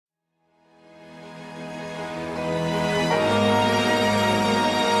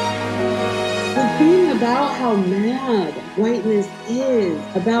how mad whiteness is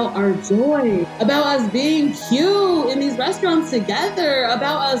about our joy, about us being cute in these restaurants together,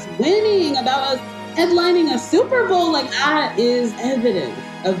 about us winning, about us headlining a Super Bowl. Like, that is evidence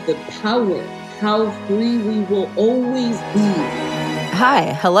of the power, how free we will always be.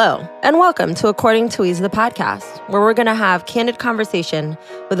 Hi, hello, and welcome to According to Ease, the podcast, where we're going to have candid conversation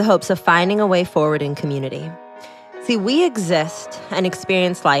with the hopes of finding a way forward in community. See, we exist and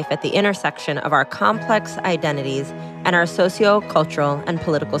experience life at the intersection of our complex identities and our socio-cultural and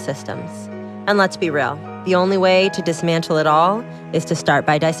political systems. And let's be real, the only way to dismantle it all is to start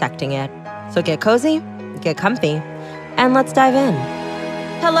by dissecting it. So get cozy, get comfy, and let's dive in.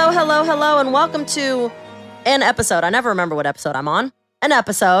 Hello, hello, hello, and welcome to an episode. I never remember what episode I'm on. An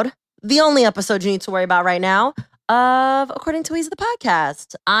episode, the only episode you need to worry about right now, of According to Ease, the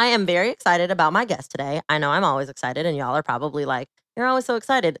podcast. I am very excited about my guest today. I know I'm always excited, and y'all are probably like, you're always so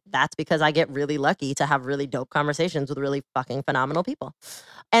excited. That's because I get really lucky to have really dope conversations with really fucking phenomenal people.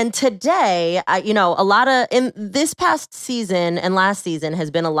 And today, in this past season and last season has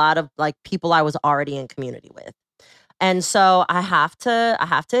been a lot of like people I was already in community with. And so I have to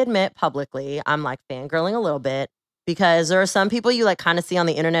admit publicly, I'm like fangirling a little bit because there are some people you like kind of see on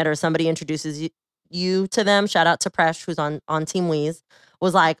the internet or somebody introduces you to them. Shout out to Presh, who's on Team Weez,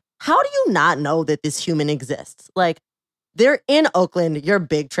 was like, how do you not know that this human exists? Like, they're in Oakland, you're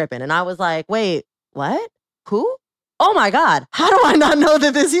big tripping. And I was like, wait, what? Who? Oh my God, how do I not know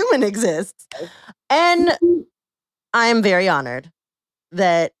that this human exists? And I'm very honored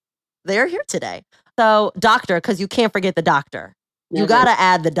that they're here today. So, doctor, because you can't forget the doctor. You got to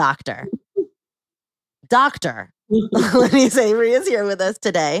add the doctor. Dr. Lanice Avery is here with us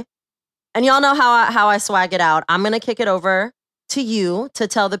today. And y'all know how I swag it out. I'm going to kick it over to you to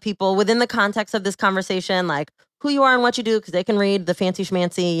tell the people within the context of this conversation, like who you are and what you do, because they can read the fancy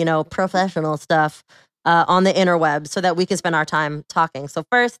schmancy, professional stuff on the interwebs so that we can spend our time talking. So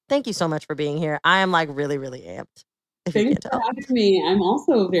first, thank you so much for being here. I am like really, really amped. Thanks for having me. I'm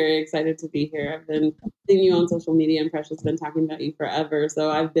also very excited to be here. I've been seeing you on social media, and Precious has been talking about you forever.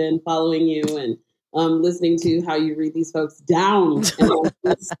 So I've been following you and listening to how you read these folks down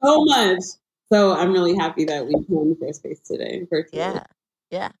and so much. So I'm really happy that we can share space today virtually.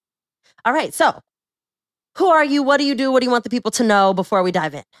 Yeah. All right. So who are you? What do you do? What do you want the people to know before we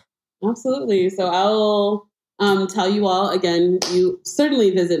dive in? Absolutely. So I'll tell you all, again, you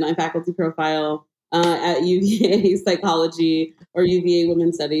certainly visit my faculty profile at UVA Psychology or UVA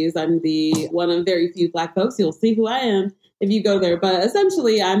Women's Studies. I'm the one of very few Black folks. You'll see who I am if you go there. But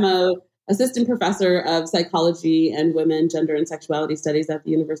essentially, I'm a assistant professor of psychology and women, gender, and sexuality studies at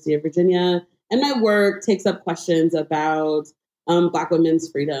the University of Virginia. And my work takes up questions about Black women's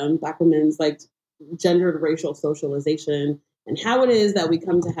freedom, Black women's like gendered racial socialization, and how it is that we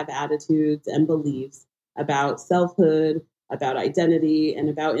come to have attitudes and beliefs about selfhood, about identity, and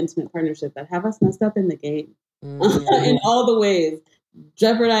about intimate partnership that have us messed up in the game in all the ways,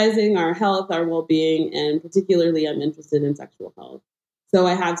 jeopardizing our health, our well-being, and particularly I'm interested in sexual health. So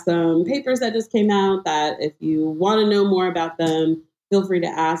I have some papers that just came out that if you want to know more about them, feel free to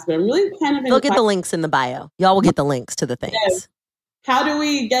ask. But I'm really kind of... They'll get the links in the bio. Y'all will get the links to the things. Yes. How do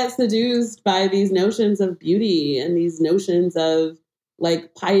we get seduced by these notions of beauty and these notions of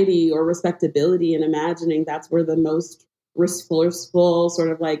like piety or respectability and imagining that's where the most resourceful sort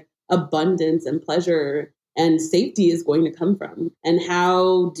of like abundance and pleasure and safety is going to come from? And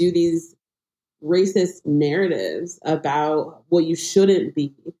how do these racist narratives about what you shouldn't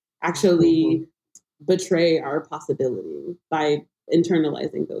be actually betray our possibility by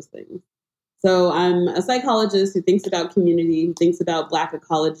internalizing those things? So I'm a psychologist who thinks about community, who thinks about Black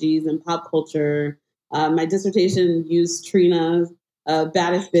ecologies and pop culture. My dissertation used Trina's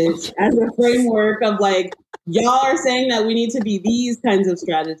Baddest Bitch as a framework of like, y'all are saying that we need to be these kinds of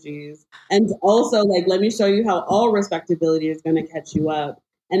strategies. And also like, let me show you how all respectability is going to catch you up.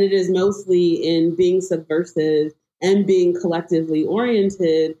 And it is mostly in being subversive and being collectively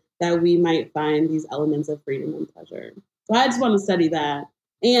oriented that we might find these elements of freedom and pleasure. So I just want to study that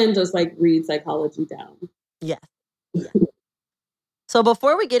and just like read psychology down. Yeah. So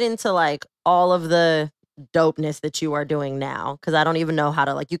before we get into like all of the dopeness that you are doing now, because I don't even know how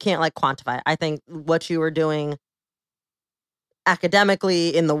to like, you can't like quantify it. I think what you are doing academically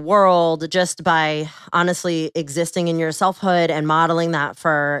in the world just by honestly existing in your selfhood and modeling that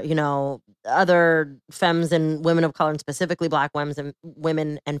for, other femmes and women of color and specifically Black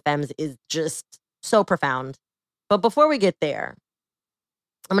women and femmes is just so profound. But before we get there,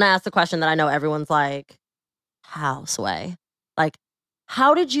 I'm going to ask the question that I know everyone's like, how, Sway? Like,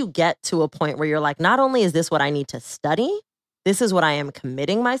 how did you get to a point where you're like, not only is this what I need to study, this is what I am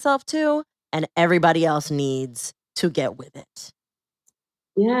committing myself to, and everybody else needs to get with it?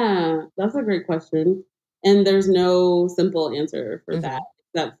 Yeah, that's a great question. And there's no simple answer for that,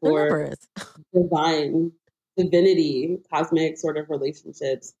 except There for never is. divinity, cosmic sort of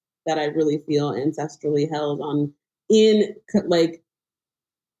relationships that I really feel ancestrally held on in like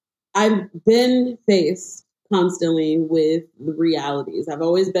I've been faced constantly with the realities. I've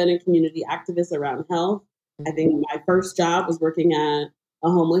always been a community activist around health. I think my first job was working at a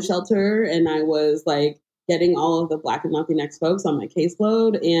homeless shelter, and I was like getting all of the Black and Latinx folks on my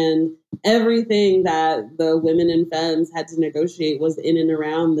caseload, and everything that the women and femmes had to negotiate was in and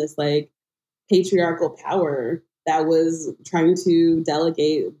around this like patriarchal power that was trying to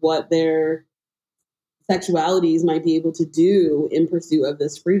delegate what their sexualities might be able to do in pursuit of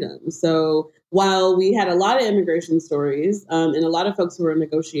this freedom. So while we had a lot of immigration stories and a lot of folks who were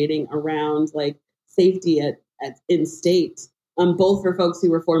negotiating around like safety in state, both for folks who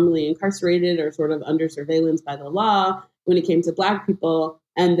were formerly incarcerated or sort of under surveillance by the law when it came to Black people,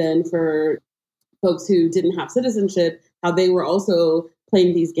 and then for folks who didn't have citizenship, how they were also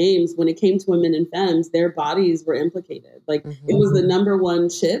playing these games when it came to women and femmes, their bodies were implicated. Like it was the number one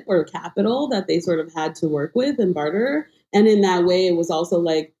chip or capital that they sort of had to work with and barter. And in that way, it was also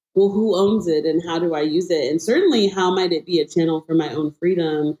like, well, who owns it and how do I use it? And certainly how might it be a channel for my own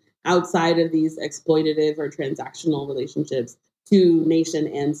freedom outside of these exploitative or transactional relationships to nation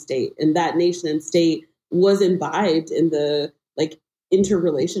and state? And that nation and state was imbibed in the like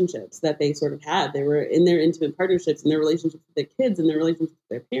interrelationships that they sort of had. They were in their intimate partnerships and their relationships with their kids and their relationships with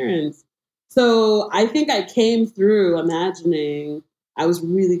their parents. So I think I came through imagining I was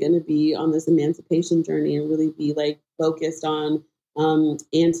really going to be on this emancipation journey and really be like focused on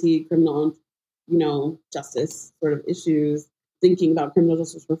anti-criminal, justice sort of issues, thinking about criminal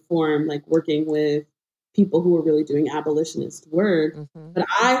justice reform, like working with people who were really doing abolitionist work. But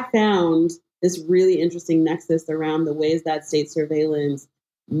I found this really interesting nexus around the ways that state surveillance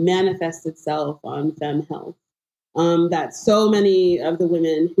manifests itself on femme health. That so many of the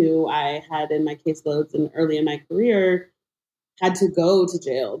women who I had in my caseloads and early in my career had to go to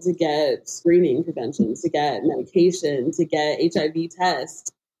jail to get screening prevention, to get medication, to get HIV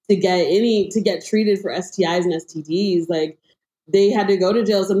tests, to get treated for STIs and STDs. Like they had to go to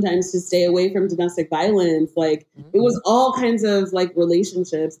jail sometimes to stay away from domestic violence. Like it was all kinds of like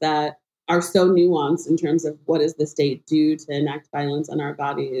relationships that are so nuanced in terms of what does the state do to enact violence on our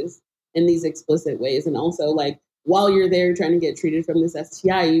bodies in these explicit ways. And also like while you're there trying to get treated from this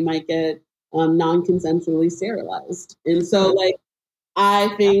STI, you might get non-consensually sterilized. And so like,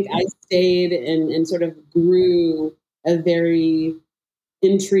 I think I stayed and sort of grew a very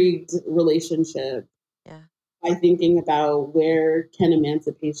intrigued relationship by thinking about where can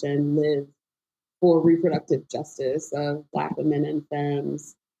emancipation live for reproductive justice of Black women and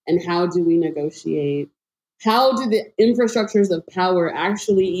femmes, and how do we negotiate? How do the infrastructures of power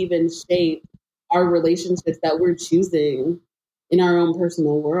actually even shape our relationships that we're choosing in our own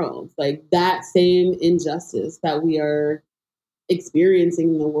personal worlds? Like that same injustice that we are experiencing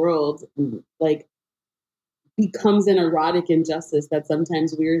in the world, like becomes an erotic injustice that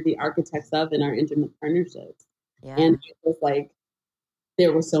sometimes we're the architects of in our intimate partnerships. And it was like,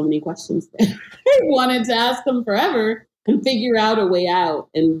 there were so many questions there. I wanted to ask them forever and figure out a way out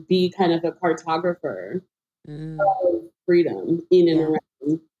and be kind of a cartographer of freedom in and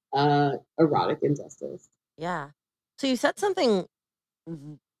around erotic injustice. Yeah. So you said something,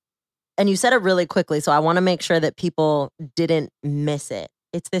 and you said it really quickly, so I want to make sure that people didn't miss it.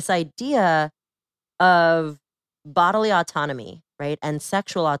 It's this idea of bodily autonomy, right? And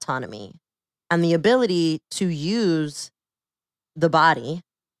sexual autonomy, and the ability to use the body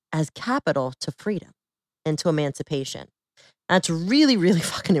as capital to freedom and to emancipation. That's really, really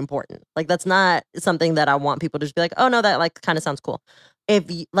fucking important. Like, that's not something that I want people to just be like, oh no, that like kind of sounds cool.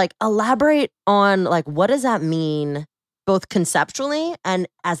 If you like elaborate on like, what does that mean both conceptually and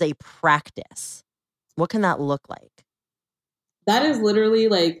as a practice? What can that look like? That is literally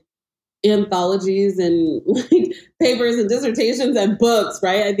like anthologies and like papers and dissertations and books,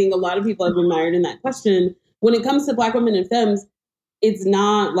 right? I think a lot of people have been mired in that question. When it comes to Black women and femmes, it's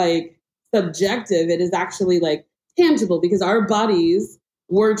not like subjective. It is actually like tangible because our bodies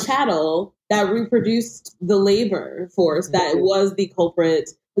were chattel that reproduced the labor force that was the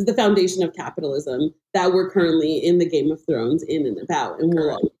culprit, was the foundation of capitalism that we're currently in the Game of Thrones in and about and will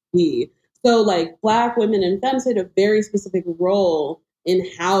always be. So like Black women and femmes played a very specific role in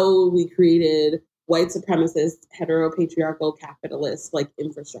how we created white supremacist, heteropatriarchal, capitalist like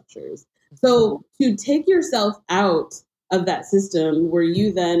infrastructures. So to take yourself out of that system where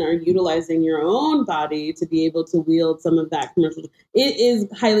you then are utilizing your own body to be able to wield some of that commercial. It is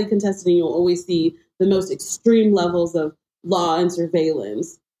highly contested, and you'll always see the most extreme levels of law and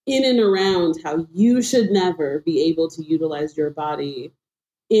surveillance in and around how you should never be able to utilize your body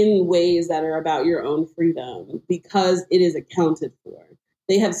in ways that are about your own freedom because it is accounted for.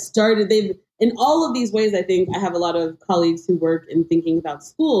 In all of these ways, I think I have a lot of colleagues who work in thinking about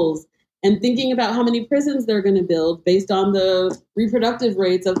schools and thinking about how many prisons they're going to build based on the reproductive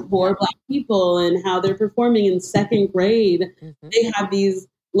rates of poor Black people and how they're performing in second grade. Mm-hmm. They have these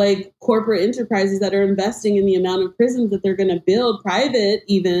like corporate enterprises that are investing in the amount of prisons that they're going to build, private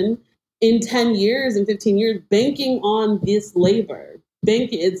even, in 10 years and 15 years, banking on this labor.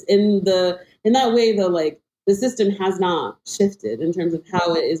 It's in that way, the system has not shifted in terms of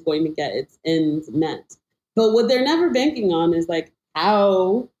how it is going to get its ends met. But what they're never banking on is like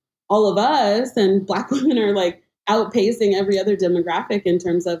how all of us and Black women are like outpacing every other demographic in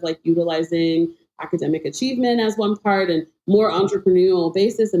terms of like utilizing academic achievement as one part and more entrepreneurial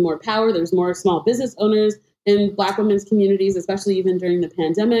basis and more power. There's more small business owners in Black women's communities, especially even during the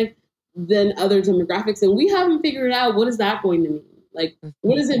pandemic, than other demographics. And we haven't figured out what is that going to mean. Like,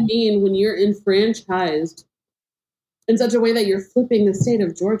 what does it mean when you're enfranchised in such a way that you're flipping the state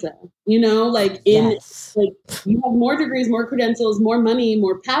of Georgia? You know, like like you have more degrees, more credentials, more money,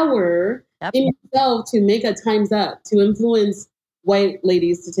 more power in yourself to make a Time's Up, to influence white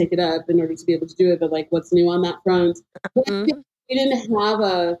ladies to take it up in order to be able to do it. But like, what's new on that front? But I think we didn't have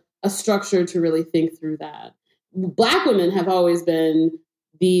a structure to really think through that. Black women have always been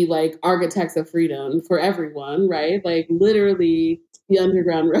the like architects of freedom for everyone, right? Like literally the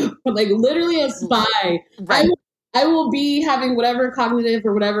Underground Railroad, like literally a spy. Right. I will be having whatever cognitive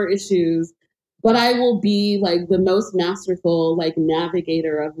or whatever issues, but I will be like the most masterful like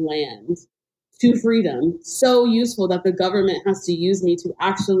navigator of land to freedom. So useful that the government has to use me to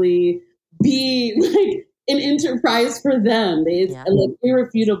actually be like an enterprise for them. It's like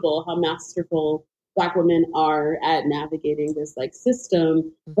irrefutable how masterful Black women are at navigating this like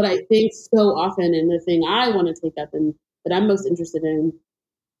system. But I think so often, and the thing I want to take up and that I'm most interested in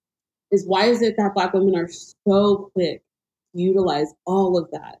is why is it that Black women are so quick to utilize all of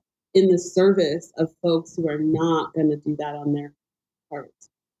that in the service of folks who are not going to do that on their part?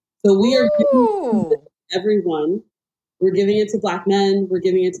 So we are giving it to everyone. We're giving it to Black men. We're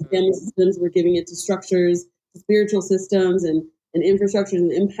giving it to family systems. We're giving it to structures, to spiritual systems and infrastructures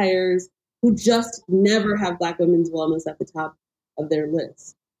and empires who just never have Black women's wellness at the top of their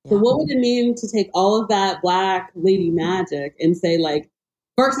list. So what would it mean to take all of that Black lady magic and say, like,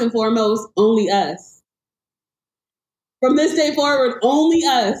 first and foremost, only us. From this day forward, only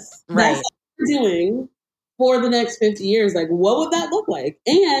us. Right. That's what we're doing for the next 50 years. Like, what would that look like?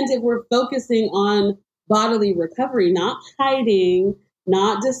 And if we're focusing on bodily recovery, not hiding,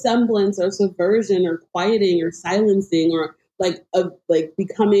 not dissemblance or subversion or quieting or silencing or like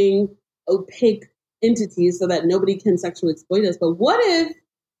becoming opaque entities so that nobody can sexually exploit us. But what if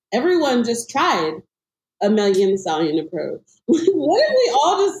everyone just tried a Megan Thee Stallion approach? What if we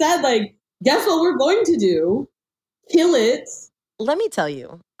all just said, like, guess what we're going to do? Kill it. Let me tell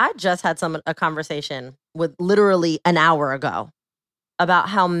you, I just had a conversation with literally an hour ago about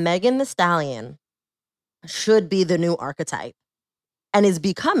how Megan Thee Stallion should be the new archetype and is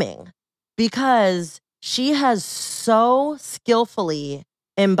becoming, because she has so skillfully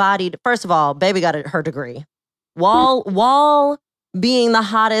embodied. First of all, baby got her degree while being the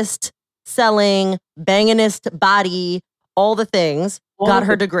hottest selling, bangingest body, all the things, got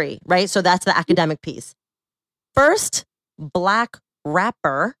her degree, right? So that's the academic piece. First Black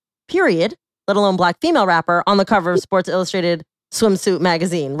rapper, period, let alone Black female rapper, on the cover of Sports Illustrated swimsuit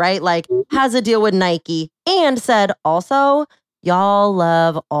magazine, right? Like, has a deal with Nike and said, also, y'all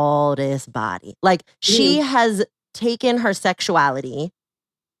love all this body. Like, she has taken her sexuality,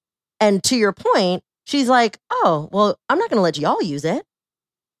 and to your point, she's like, oh, well, I'm not going to let y'all use it.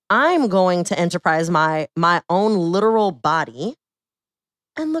 I'm going to enterprise my own literal body,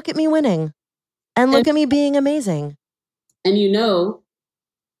 and look at me winning. And look at me being amazing. And you know,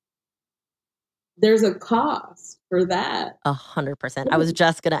 there's a cost for that. 100%. I was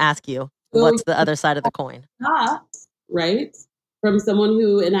just going to ask you, what's the other side of the coin? Right? From someone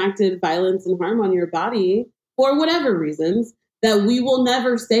who enacted violence and harm on your body for whatever reasons, that we will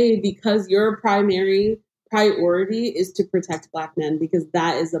never say because your primary priority is to protect Black men, because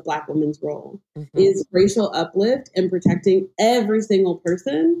that is a Black woman's role, is racial uplift and protecting every single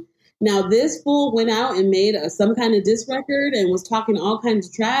person. Now this fool went out and made some kind of diss record and was talking all kinds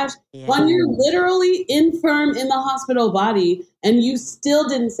of trash when you're literally infirm in the hospital body and you still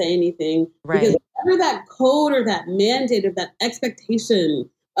didn't say anything. Right. Because whatever that code or that mandate or that expectation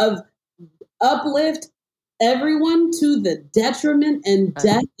of uplift everyone to the detriment and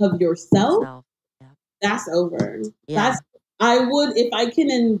death of yourself, that's over. Yeah. I would, if I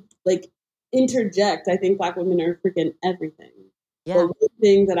can interject, I think Black women are freaking everything. Yeah. The one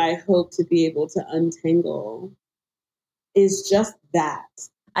thing that I hope to be able to untangle is just that.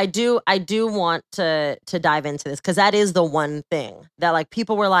 I do want to dive into this because that is the one thing that like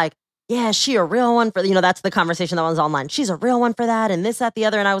people were like, yeah, she a real one for, that's the conversation that was online. She's a real one for that and this, that, the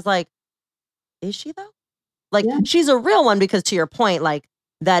other. And I was like, is she though? Like she's a real one because to your point, like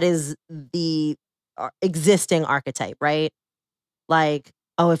that is the existing archetype, right? Like,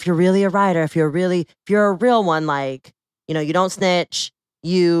 oh, if you're really a writer, if you're a real one, like, you don't snitch,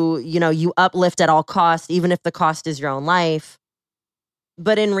 you uplift at all costs, even if the cost is your own life.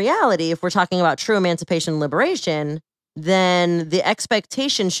 But in reality, if we're talking about true emancipation and liberation, then the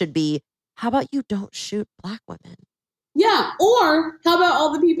expectation should be, how about you don't shoot Black women? Yeah. Or how about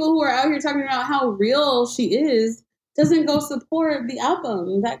all the people who are out here talking about how real she is doesn't go support the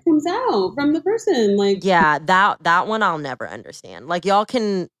album that comes out from the person? Like, yeah, that one I'll never understand. Like, y'all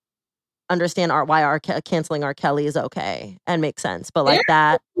can understand why canceling R. Kelly is okay and makes sense, but like there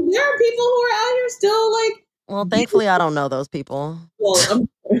are people who are out here still like. Well, thankfully, I don't know those people. Well,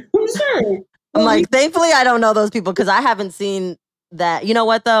 I'm sure. I'm like, thankfully, I don't know those people because I haven't seen that. You know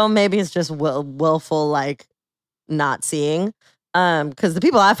what, though? Maybe it's just willful, like, not seeing. Because the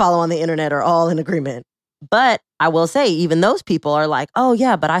people I follow on the internet are all in agreement. But I will say, even those people are like, oh,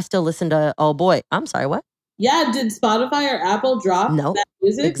 yeah, but I still listen to, oh, boy. I'm sorry, what? Yeah, did Spotify or Apple drop that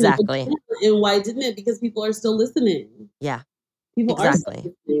music? Exactly. And why didn't it? Because people are still listening. Yeah. People are still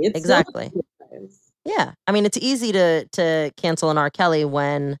listening. It's exactly. Yeah. I mean, it's easy to cancel an R. Kelly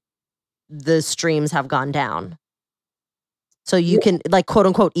when the streams have gone down. So you can, like, quote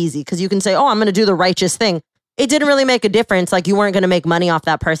unquote, easy, because you can say, oh, I'm going to do the righteous thing. It didn't really make a difference. Like, you weren't going to make money off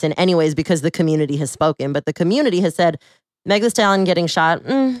that person anyways because the community has spoken. But the community has said, Meg Thee Stallion getting shot,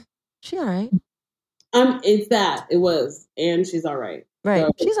 she all right. It's that. It was. And she's all right. Right.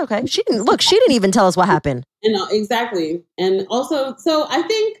 So, she's okay. She didn't even tell us what happened. And exactly. And also, so I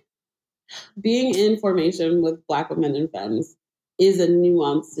think being in formation with Black women and femmes is a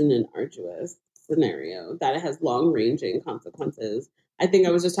nuanced and an arduous scenario that it has long-ranging consequences. I think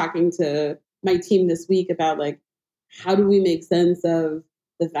I was just talking to my team this week about, like, how do we make sense of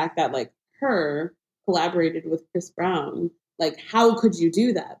the fact that, like, her collaborated with Chris Brown? Like, how could you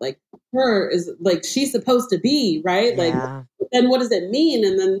do that? Like, her is, like, she's supposed to be, right? Yeah. Like, then what does it mean?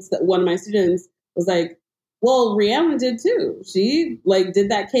 And then one of my students was like, well, Rihanna did too. She, like, did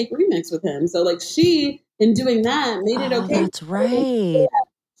that Cake remix with him. So, like, she, in doing that, made it okay. That's right.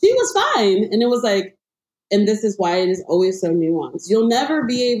 She was fine. And it was like, and this is why it is always so nuanced. You'll never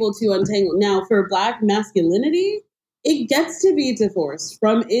be able to untangle. Now, for Black masculinity, it gets to be divorced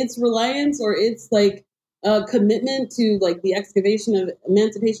from its reliance or its, like, commitment to, like, the excavation of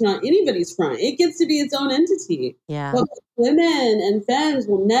emancipation on anybody's front. It gets to be its own entity. Yeah. But women and femmes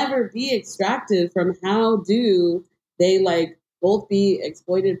will never be extracted from how do they, like, both be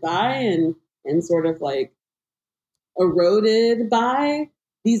exploited by and sort of, like, eroded by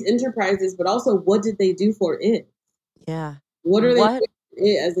these enterprises, but also what did they do for it? Yeah. What are they doing for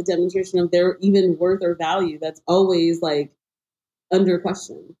it as a demonstration of their even worth or value that's always, like, under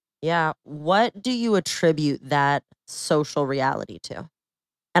question? Yeah. What do you attribute that social reality to?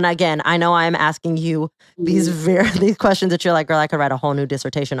 And again, I know I'm asking you these questions that you're like, girl, I could write a whole new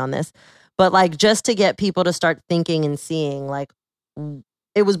dissertation on this. But, like, just to get people to start thinking and seeing, like,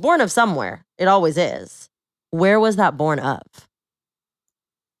 it was born of somewhere. It always is. Where was that born of?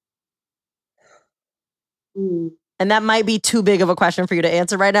 And that might be too big of a question for you to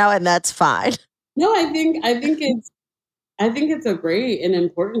answer right now, and that's fine. No, I think it's a great and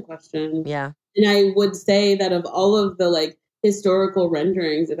important question. Yeah. And I would say that of all of the, like, historical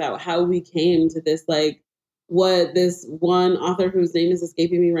renderings about how we came to this, like, what this one author whose name is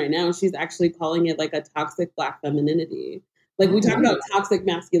escaping me right now, she's actually calling it, like, a toxic Black femininity. Like, we talk about toxic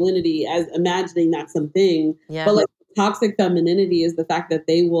masculinity as imagining that's something, but, like, toxic femininity is the fact that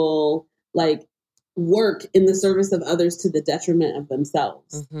they will, like, work in the service of others to the detriment of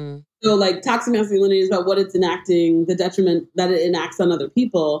themselves. Mm-hmm. So, like, toxic masculinity is about what it's enacting, the detriment that it enacts on other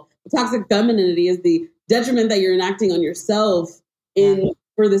people. Toxic femininity is the detriment that you're enacting on yourself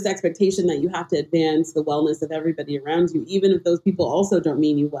for this expectation that you have to advance the wellness of everybody around you, even if those people also don't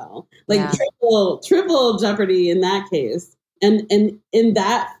mean you well. Like, triple jeopardy in that case. And in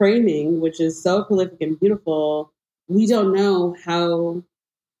that framing, which is so prolific and beautiful, we don't know how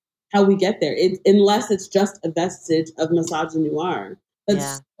we get there, unless it's just a vestige of misogynoir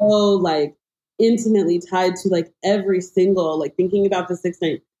that's so like intimately tied to like every single, like thinking about the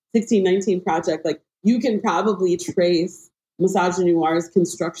 1619 project, like you can probably trace misogynoir's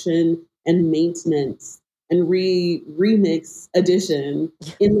construction and maintenance and remix addition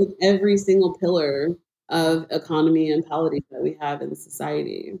in like every single pillar of economy and polity that we have in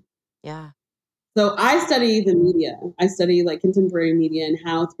society. Yeah. So I study the media. I study like contemporary media and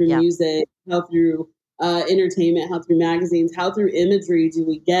how through music, how through entertainment, how through magazines, how through imagery do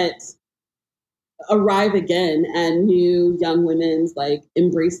we arrive again at new young women's like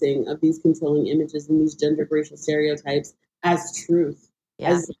embracing of these controlling images and these gendered racial stereotypes as truth.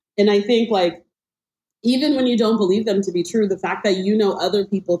 And I think like, even when you don't believe them to be true, the fact that you know other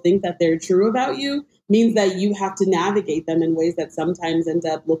people think that they're true about you means that you have to navigate them in ways that sometimes end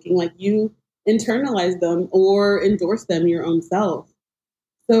up looking like you internalize them or endorse them your own self.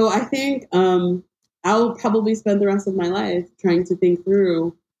 So I think I'll probably spend the rest of my life trying to think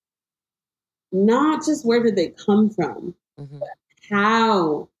through not just where did they come from, but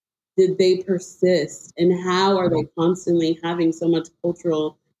how did they persist and how are they constantly having so much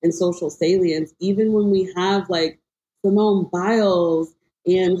cultural and social salience, even when we have like Simone Biles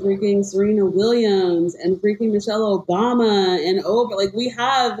and freaking Serena Williams and freaking Michelle Obama and Oprah. Like we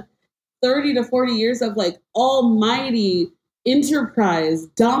have 30 to 40 years of like almighty enterprise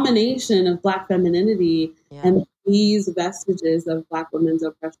domination of Black femininity. And these vestiges of Black women's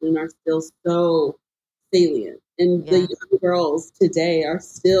oppression are still so salient. And the young girls today are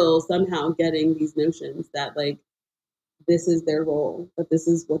still somehow getting these notions that like, this is their role, that this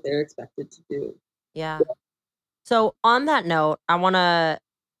is what they're expected to do. Yeah. So on that note, I want to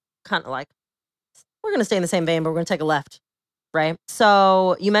kind of like, we're going to stay in the same vein, but we're going to take a left, right?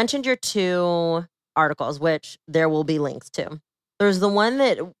 So you mentioned your 2 articles, which there will be links to. There's the one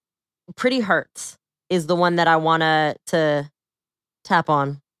that Pretty Hurts is the one that I want to tap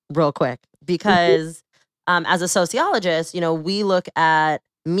on real quick because as a sociologist, you know, we look at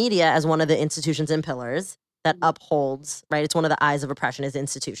media as one of the institutions and pillars that upholds, right? It's one of the eyes of oppression is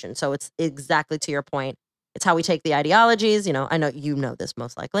institution. So it's exactly to your point. It's how we take the ideologies. You know, I know you know this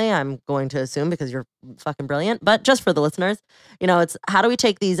most likely. I'm going to assume because you're fucking brilliant. But just for the listeners, you know, it's how do we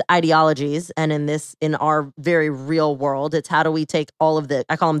take these ideologies and in our very real world, it's how do we take all of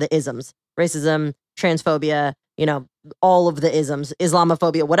I call them the isms, racism, transphobia, you know, all of the isms,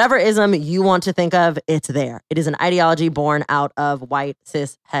 Islamophobia, whatever ism you want to think of, it's there. It is an ideology born out of white,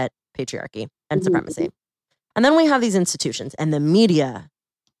 cis, het patriarchy and supremacy. And then we have these institutions and the media.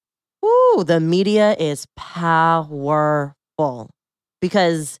 Ooh, the media is powerful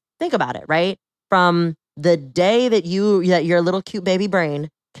because think about it, right? From the day that your little cute baby brain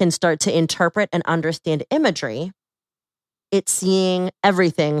can start to interpret and understand imagery, it's seeing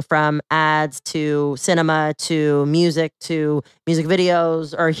everything from ads to cinema to music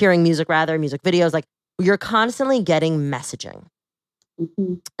videos, or hearing music rather, music videos. Like you're constantly getting messaging.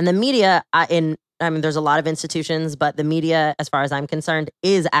 And the media, I mean, there's a lot of institutions, but the media, as far as I'm concerned,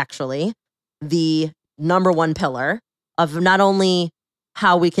 is actually the number one pillar of not only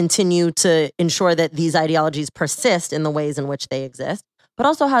how we continue to ensure that these ideologies persist in the ways in which they exist, but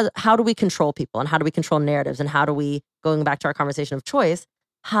also how do we control people and how do we control narratives and how do we, going back to our conversation of choice,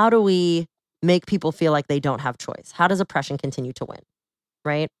 how do we make people feel like they don't have choice? How does oppression continue to win,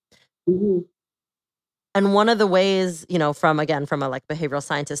 right? And one of the ways, you know, from a like behavioral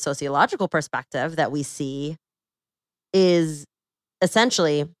scientist, sociological perspective that we see is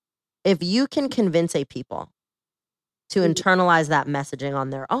essentially if you can convince a people to internalize that messaging on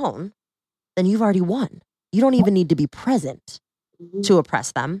their own, then you've already won. You don't even need to be present to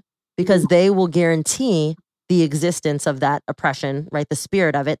oppress them because they will guarantee the existence of that oppression, right? The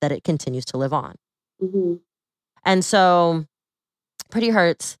spirit of it, that it continues to live on. And so Pretty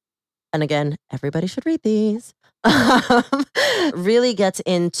Hurts, and again, everybody should read these, really gets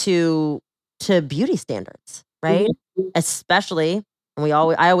into beauty standards, right? Especially, and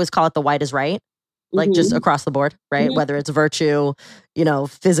I always call it the white is right, like just across the board, right? Whether it's virtue, you know,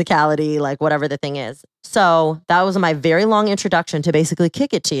 physicality, like whatever the thing is. So that was my very long introduction to basically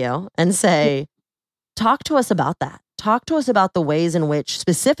kick it to you and say, talk to us about that. Talk to us about the ways in which,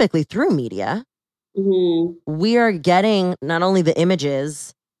 specifically through media, we are getting not only the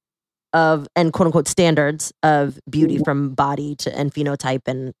images of and quote unquote standards of beauty from body to and phenotype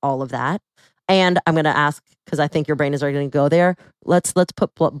and all of that. And I'm going to ask, because I think your brain is already going to go there. Let's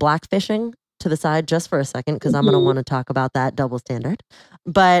put blackfishing to the side just for a second, because I'm going to want to talk about that double standard.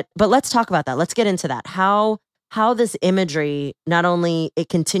 But let's talk about that. Let's get into that. How how this imagery, not only it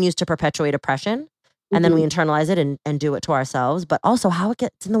continues to perpetuate oppression, and then we internalize it and do it to ourselves, but also how it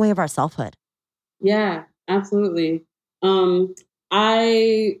gets in the way of our selfhood. Yeah, absolutely.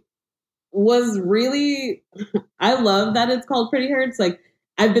 I was really, I love that it's called Pretty Hurts. Like,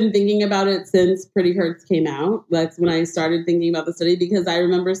 I've been thinking about it since Pretty Hurts came out. That's when I started thinking about the study, because I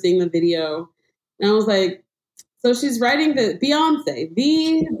remember seeing the video and I was like, so she's writing the Beyonce,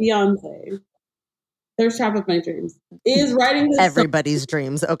 Thirst Trap of My Dreams, is writing this everybody's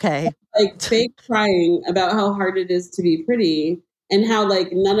dreams. Okay. Like fake crying about how hard it is to be pretty and how like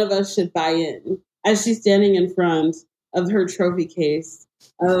none of us should buy in, as she's standing in front of her trophy case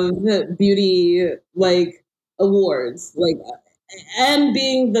of the beauty like awards, like, and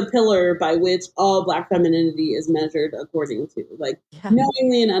being the pillar by which all Black femininity is measured according to, like,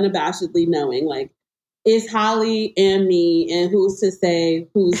 knowingly and unabashedly knowing, like, is Holly and me, and who's to say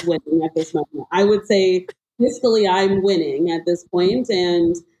who's winning at this moment? I would say fiscally I'm winning at this point,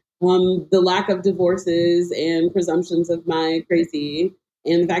 and the lack of divorces and presumptions of my crazy,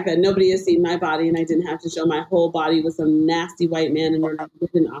 and the fact that nobody has seen my body and I didn't have to show my whole body with some nasty white man in order to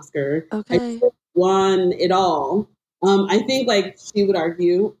get an Oscar. Okay. I won it all. I think like she would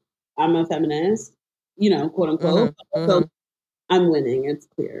argue I'm a feminist, you know, quote unquote. So I'm winning. It's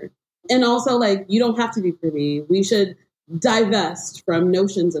clear. And also like, you don't have to be pretty. We should divest from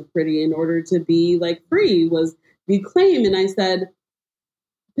notions of pretty in order to be like free was the claim. And I said,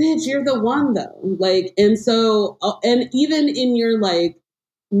 bitch, you're the one though. Like, and so, and even in your like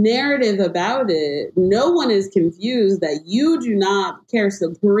narrative about it, no one is confused that you do not care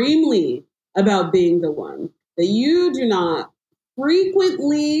supremely about being the one, that you do not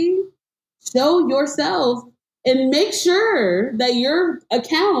frequently show yourself and make sure that your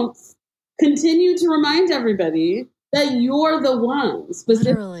accounts continue to remind everybody that you're the one,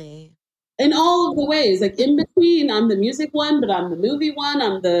 specifically in all of the ways. Like in between, I'm the music one, but I'm the movie one.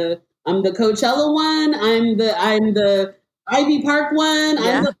 I'm the Coachella one. I'm the Ivy Park one.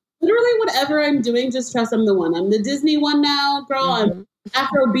 Yeah. I'm literally whatever I'm doing. Just trust I'm the one. I'm the Disney one now, girl. I'm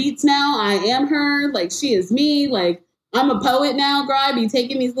Afro Beats now. I am her. Like she is me. Like I'm a poet now, girl. I be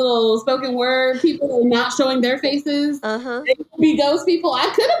taking these little spoken word people and not showing their faces. They be those people. I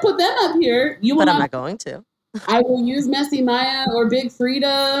could have put them up here. But I'm not going to. I will use Messy Maya or Big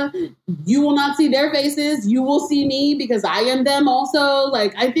Frida. You will not see their faces. You will see me because I am them also.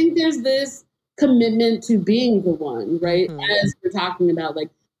 Like, I think there's this commitment to being the one, right? As we're talking about, like,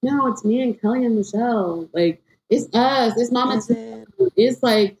 no, it's me and Kelly and Michelle. Like, it's us. It's Mama. It's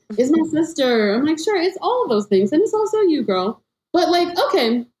like, it's my sister. I'm like, sure, it's all of those things. And it's also you, girl. But like,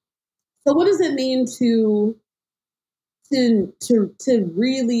 okay. So what does it mean to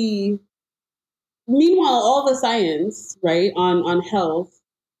really... Meanwhile, all the science, right, on health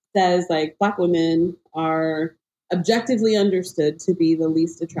says like Black women are objectively understood to be the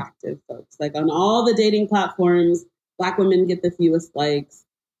least attractive folks. Like on all the dating platforms, Black women get the fewest likes.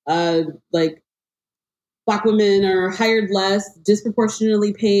 Like Black women are hired less,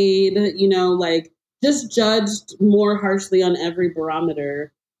 disproportionately paid, you know, like just judged more harshly on every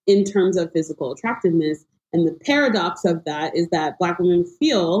barometer in terms of physical attractiveness. And the paradox of that is that Black women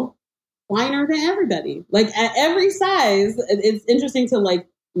feel finer than everybody. Like at every size, it's interesting to like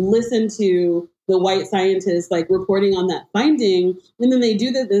listen to the white scientists like reporting on that finding. And then they do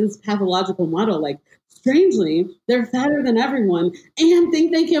this pathological model. Like strangely, they're fatter than everyone and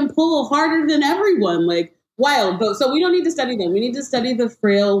think they can pull harder than everyone. Like wild. But so we don't need to study them. We need to study the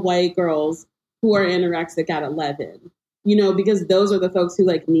frail white girls who are anorexic at 11, you know, because those are the folks who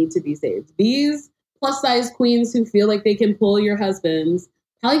like need to be saved. These plus size queens who feel like they can pull your husbands,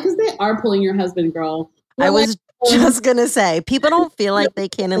 probably because they are pulling your husband, girl. But I was just going to say, people don't feel like they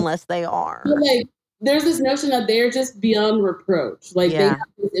can unless they are. Like, there's this notion that they're just beyond reproach. Like, they have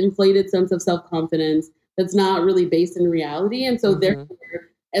this inflated sense of self-confidence that's not really based in reality. And so therefore,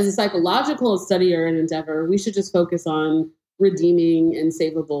 as a psychological study or an endeavor, we should just focus on redeeming and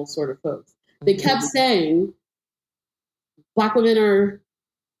savable sort of folks. They kept saying Black women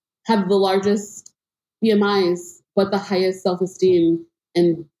have the largest BMIs, but the highest self-esteem.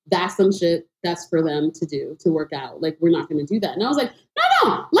 And that's some shit that's for them to do, to work out. Like, we're not going to do that. And I was like,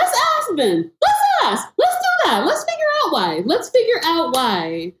 no, let's ask then. Let's ask. Let's do that. Let's figure out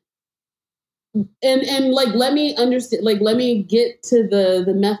why. And like, let me understand, like, let me get to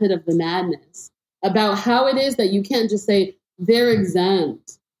the method of the madness about how it is that you can't just say they're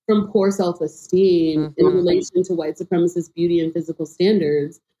exempt from poor self-esteem in relation to white supremacist beauty and physical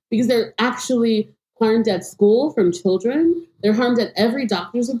standards, because they're actually harmed at school from children. They're harmed at every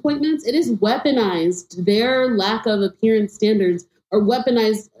doctor's appointments. It is weaponized. Their lack of appearance standards are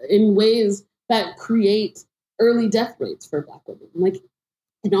weaponized in ways that create early death rates for Black women, like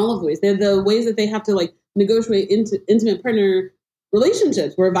in all of the ways. They're the ways that they have to like negotiate into intimate partner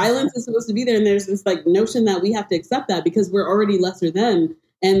relationships where violence is supposed to be there. And there's this like notion that we have to accept that because we're already lesser than.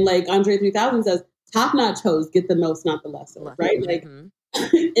 And like Andre 3000 says, top-notch hoes get the most, not the lesser, right? Like, and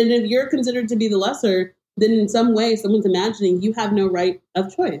if you're considered to be the lesser, then in some way someone's imagining you have no right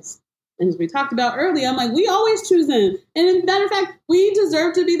of choice. And as we talked about earlier, I'm like, we always choose in. And as a matter of fact, we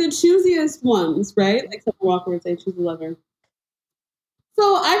deserve to be the choosiest ones, right? Like Summer Walker would say, choose a lover.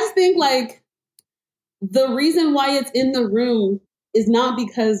 So I just think like the reason why it's in the room is not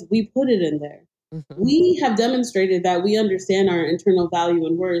because we put it in there. Mm-hmm. We have demonstrated that we understand our internal value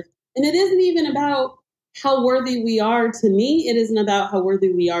and worth. And it isn't even about how worthy we are to me. It isn't about how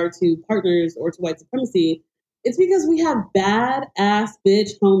worthy we are to partners or to white supremacy. It's because we have badass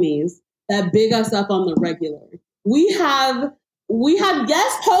bitch homies that big us up on the regular. We have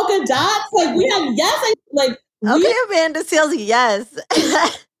yes polka dots. Like we have yes like okay, Amanda Seals, yes.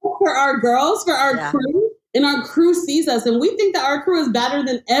 For our girls, for our crew. And our crew sees us, and we think that our crew is better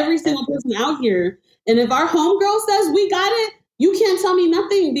than every single person out here. And if our homegirl says we got it, you can't tell me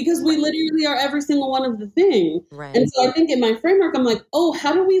nothing because we literally are every single one of the thing. Right. And so I think in my framework, I'm like, oh,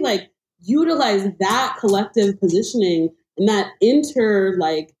 how do we like utilize that collective positioning and that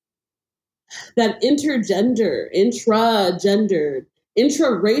intergender, intra-gendered,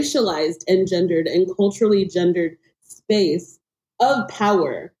 intra-racialized and gendered and culturally gendered space of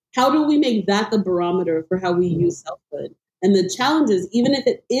power? How do we make that the barometer for how we use selfhood? And the challenge is, even if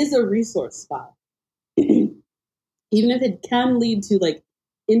it is a resource spot, even if it can lead to like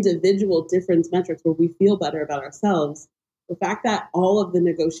individual difference metrics where we feel better about ourselves, the fact that all of the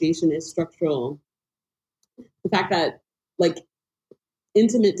negotiation is structural, the fact that like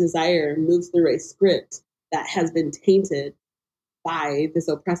intimate desire moves through a script that has been tainted by this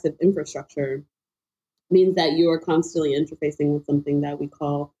oppressive infrastructure means that you are constantly interfacing with something that we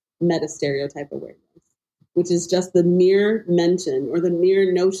call meta-stereotype awareness, which is just the mere mention or the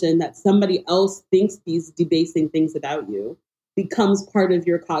mere notion that somebody else thinks these debasing things about you becomes part of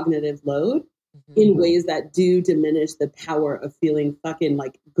your cognitive load in ways that do diminish the power of feeling fucking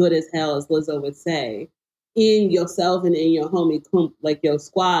like good as hell, as Lizzo would say, in yourself and in your homie, like your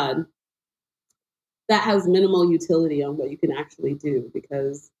squad. That has minimal utility on what you can actually do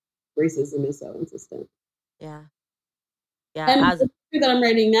because racism is so insistent. Yeah. And the book that I'm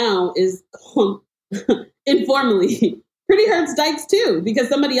writing now is informally Pretty Hurts Dykes too, because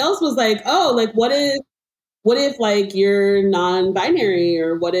somebody else was like, oh, like what if like you're non-binary,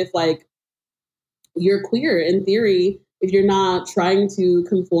 or what if like you're queer? In theory, if you're not trying to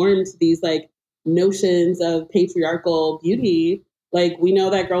conform to these like notions of patriarchal beauty, like we know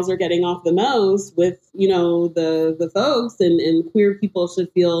that girls are getting off the most with, you know, the folks, and queer people should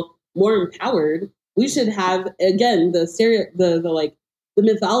feel more empowered. We should have, again, the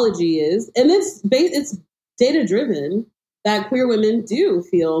mythology is, and it's data driven, that queer women do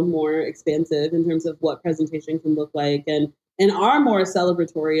feel more expansive in terms of what presentation can look like, and are more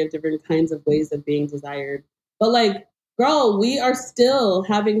celebratory of different kinds of ways of being desired. But like, girl, we are still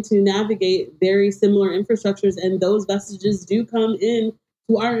having to navigate very similar infrastructures, and those vestiges do come in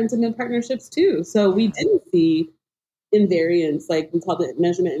to our intimate partnerships too. So we didn't see invariance, like we called it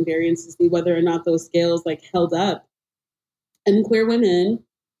measurement invariance, to see whether or not those scales like held up. And queer women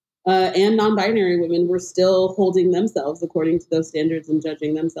and non-binary women were still holding themselves according to those standards and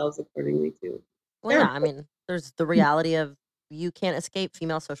judging themselves accordingly too. Well, yeah, I mean, there's the reality of you can't escape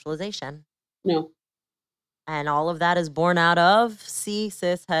female socialization. No. And all of that is born out of cis,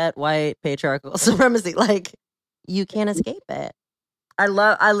 het, white, patriarchal supremacy. Like, you can't escape it.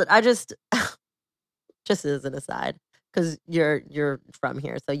 I just as an aside, because you're from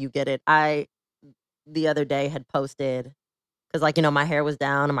here, so you get it. I, the other day, had posted, because, like, you know, my hair was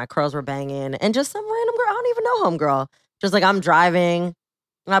down and my curls were banging, and just some random girl, I don't even know, homegirl, just like, I'm driving,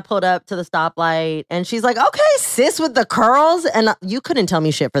 and I pulled up to the stoplight, and she's like, okay, sis with the curls, and you couldn't tell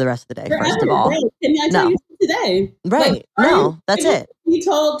me shit for the rest of the day, first of all. Right. Can I tell you today? Right. Like, no, that's it. You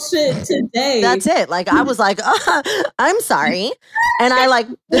told shit today. That's it. Like, I was like, I'm sorry. And I like...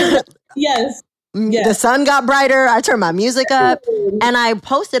 Yes. The sun got brighter. I turned my music up, and I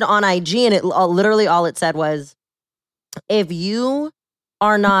posted on IG, and it literally all it said was, if you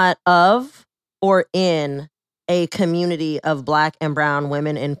are not of or in a community of Black and brown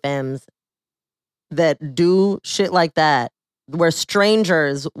women and femmes that do shit like that, where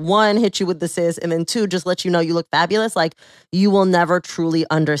strangers, one, hit you with the cis, and then two, just let you know you look fabulous, like, you will never truly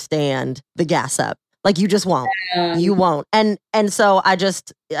understand the gas up. Like, you just won't. You won't. And so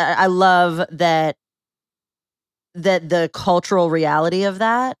I love that the cultural reality of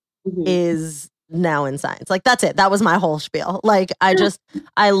that is now in science. Like, that's it. That was my whole spiel. Like,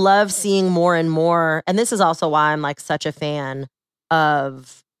 I love seeing more and more. And this is also why I'm like such a fan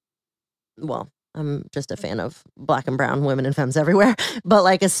of, well, I'm just a fan of Black and brown women and femmes everywhere, but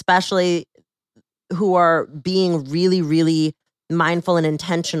like, especially who are being really, really mindful and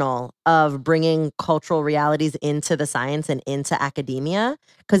intentional of bringing cultural realities into the science and into academia.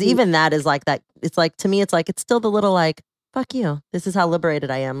 Because even that is like that. It's like, to me, it's like, it's still the little like, fuck you. This is how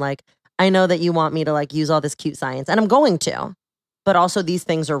liberated I am. Like, I know that you want me to like use all this cute science, and I'm going to, but also these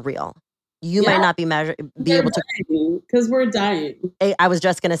things are real. You might not be able to, because we're dying. I was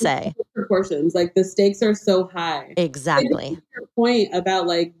just gonna say proportions. Like, the stakes are so high. Exactly. Your point about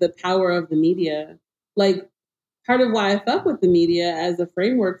like the power of the media, like, part of why I fuck with the media as a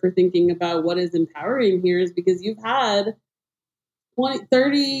framework for thinking about what is empowering here is because you've had 20,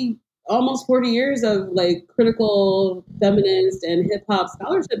 30, almost 40 years of like critical feminist and hip hop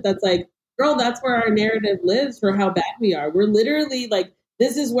scholarship that's like, girl, that's where our narrative lives for how bad we are. We're literally like,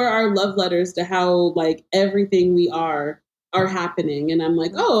 this is where our love letters to how like everything we are happening. And I'm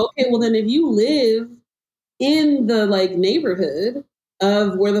like, oh, okay, well then if you live in the like neighborhood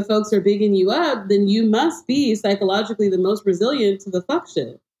of where the folks are bigging you up, then you must be psychologically the most resilient to the fuck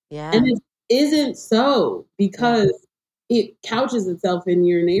shit. Yeah. And it isn't so because it couches itself in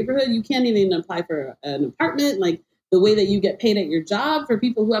your neighborhood. You can't even apply for an apartment. Like, the way that you get paid at your job, for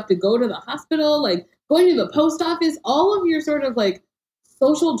people who have to go to the hospital, like going to the post office, all of your sort of like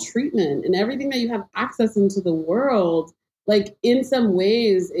social treatment and everything that you have access into the world, like in some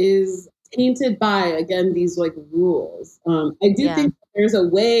ways is tainted by, again, these like rules. I do think there's a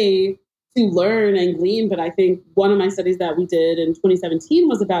way to learn and glean, but I think one of my studies that we did in 2017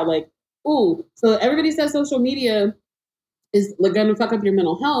 was about like, ooh, so everybody says social media is like going to fuck up your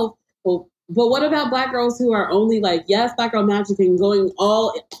mental health. Well, but what about Black girls who are only like, yes, Black girl magic and going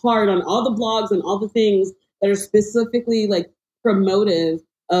all hard on all the blogs and all the things that are specifically like promotive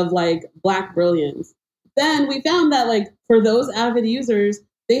of like Black brilliance? Then we found that like for those avid users,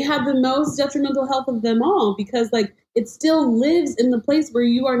 they had the most detrimental health of them all, because like it still lives in the place where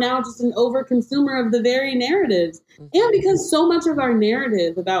you are now just an over consumer of the very narratives. And because so much of our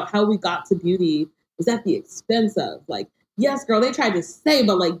narrative about how we got to beauty was at the expense of like, yes, girl, they tried to say,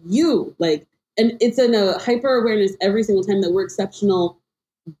 but like you, like, and it's in a hyper awareness every single time that we're exceptional,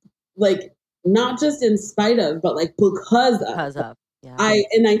 like not just in spite of, but like because of. Yeah. I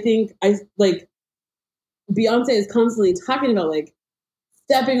think like Beyonce is constantly talking about like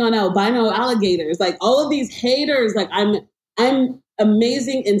stepping on albino alligators, like all of these haters, like I'm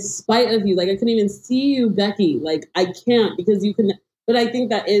amazing in spite of you. Like I couldn't even see you, Becky. Like I can't because you can. But I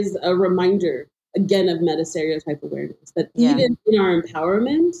think that is a reminder again of meta stereotype awareness that even in our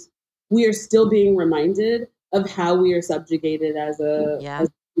empowerment, we are still being reminded of how we are subjugated as as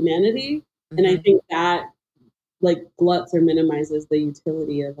humanity. And I think that like gluts or minimizes the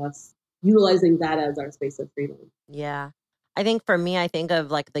utility of us utilizing that as our space of freedom. Yeah. I think for me, I think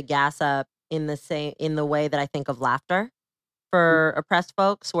of like the gas up in the way that I think of laughter for oppressed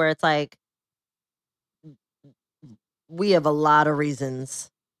folks, where it's like, we have a lot of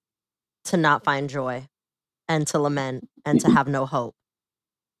reasons to not find joy and to lament and to have no hope.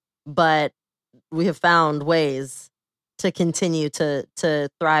 But we have found ways to continue to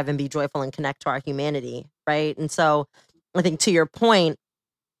thrive and be joyful and connect to our humanity, right? And so I think to your point,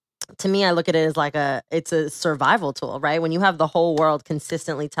 to me, I look at it as like it's a survival tool, right? When you have the whole world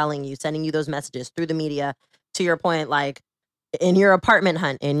consistently telling you, sending you those messages through the media, to your point, like in your apartment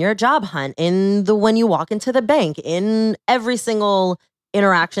hunt, in your job hunt, when you walk into the bank, in every single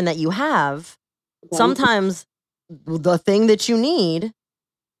interaction that you have, sometimes the thing that you need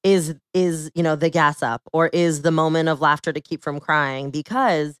is the gas up, or is the moment of laughter to keep from crying,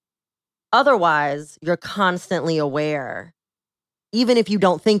 because otherwise you're constantly aware, even if you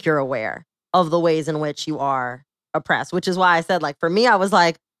don't think you're aware of the ways in which you are oppressed, which is why I said, like, for me, I was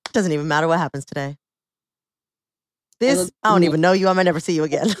like, it doesn't even matter what happens today. I don't even know you. I might never see you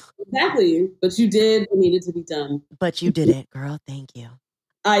again. Exactly. But you did what needed to be done. But you did it, girl. Thank you.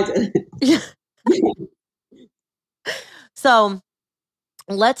 I did. So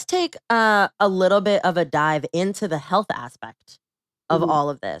let's take a little bit of a dive into the health aspect of all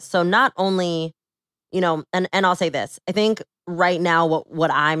of this. So not only, and I'll say this, I think right now what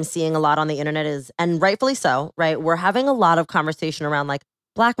I'm seeing a lot on the internet is, and rightfully so, right? We're having a lot of conversation around like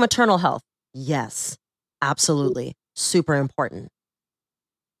Black maternal health. Yes, absolutely. Super important.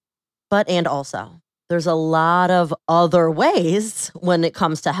 And also there's a lot of other ways when it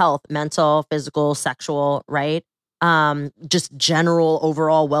comes to health, mental, physical, sexual, right? Just general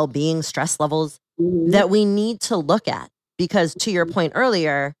overall well-being, stress levels that we need to look at, because to your point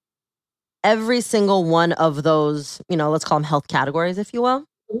earlier, every single one of those, let's call them health categories, if you will,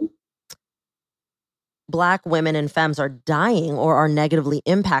 Mhm. Black women and femmes are dying or are negatively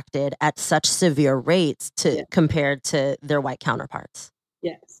impacted at such severe rates Yeah. compared to their white counterparts.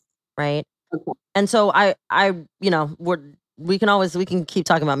 Yes. Right. Okay. And so we can keep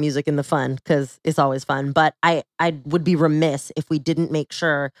talking about music and the fun because it's always fun. But I would be remiss if we didn't make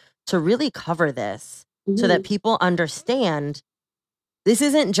sure to really cover this so that people understand this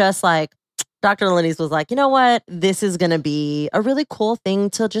isn't just like Dr. Lanice was like, you know what, this is going to be a really cool thing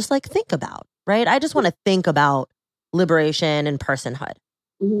to just like think about, right? I just want to think about liberation and personhood.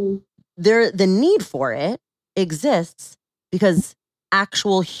 Mm-hmm. The need for it exists because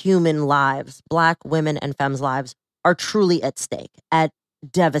actual human lives, Black women and femmes lives, are truly at stake at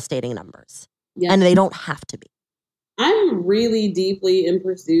devastating numbers. Yes. And they don't have to be. I'm really deeply in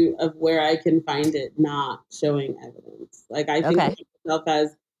pursuit of where I can find it not showing evidence. Like, I think of myself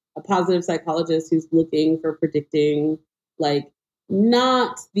as a positive psychologist who's looking for predicting, like,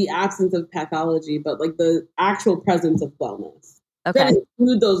 not the absence of pathology, but like the actual presence of wellness. Okay. Trying to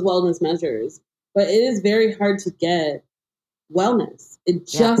include those wellness measures, but it is very hard to get wellness. It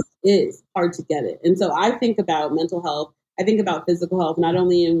just is hard to get it. And so I think about mental health. I think about physical health, not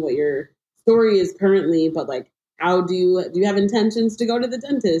only in what your story is currently, but like, how do you have intentions to go to the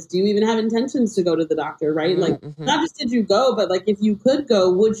dentist? Do you even have intentions to go to the doctor, right? Like, not just did you go, but like, if you could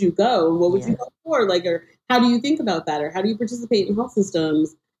go, would you go? What would you go for? Like, or how do you think about that? Or how do you participate in health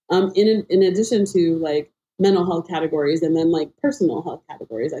systems? In addition to like mental health categories and then like personal health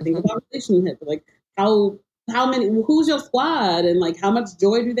categories, I think about relationship, like how many, who's your squad, and like how much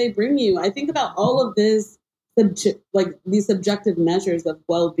joy do they bring you? I think about all of this, like these subjective measures of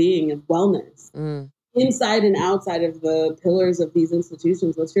well-being and wellness inside and outside of the pillars of these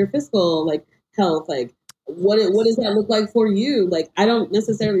institutions. What's your fiscal like health? Like what does that look like for you? Like, I don't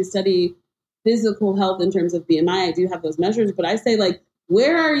necessarily study physical health in terms of BMI. I do have those measures, but I say like,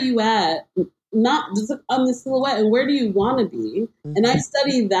 where are you at? Not just on the silhouette, and where do you want to be? And I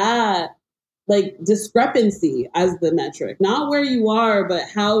study that like discrepancy as the metric, not where you are, but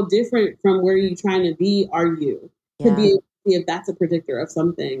how different from where you're trying to be are you, to be able to see if that's a predictor of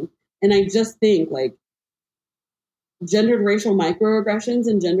something. And I just think like gendered racial microaggressions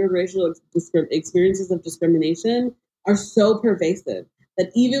and gendered racial experiences of discrimination are so pervasive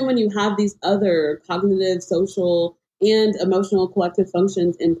that even when you have these other cognitive, social, and emotional collective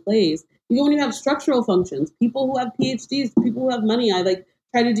functions in place, even when you have structural functions, people who have PhDs, people who have money, I like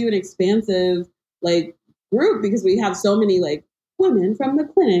try to do an expansive like group because we have so many like women from the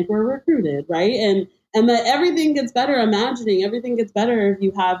clinic were recruited, right? And that everything gets better, imagining everything gets better if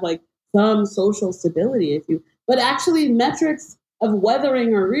you have like some social stability, but actually metrics of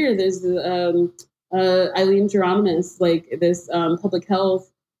weathering or rear. There's Eileen Geronimus, like this public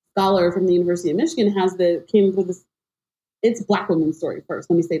health scholar from the University of Michigan, came up with this. It's Black women's story first.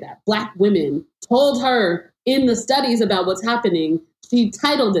 Let me say that. Black women told her in the studies about what's happening. She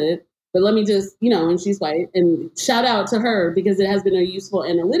titled it, but let me just, and she's white, and shout out to her because it has been a useful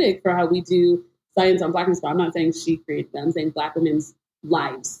analytic for how we do science on Blackness. But I'm not saying she created that. I'm saying Black women's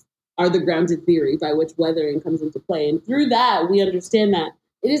lives are the grounded theory by which weathering comes into play. And through that, we understand that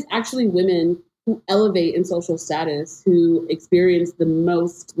it is actually women who elevate in social status, who experience the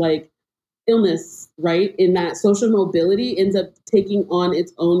most like illness, right? In that social mobility ends up taking on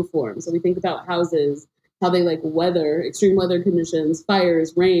its own form. So we think about houses, how they like weather, extreme weather conditions,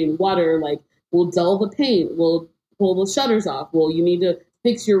 fires, rain, water, like we'll dull the paint, we'll pull the shutters off, well, you need to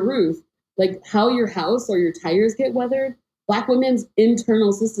fix your roof. Like how your house or your tires get weathered, Black women's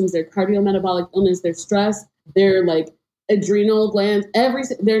internal systems, their cardiometabolic illness, their stress, their like adrenal glands,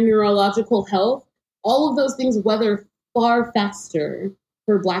 their neurological health, all of those things weather far faster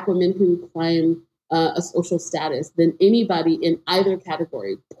for Black women who climb a social status than anybody in either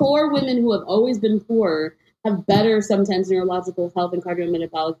category. Poor women who have always been poor have better sometimes neurological health and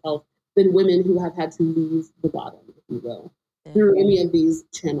cardiometabolic health than women who have had to leave the bottom, if you will, through any of these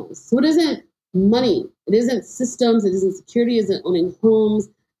channels. So it isn't money, it isn't systems, it isn't security, it isn't owning homes.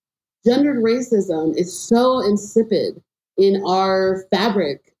 Gendered racism is so insipid in our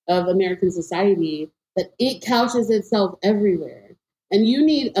fabric of American society that it couches itself everywhere. And you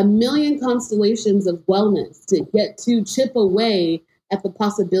need a million constellations of wellness to get to chip away at the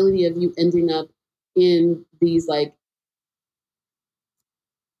possibility of you ending up in these like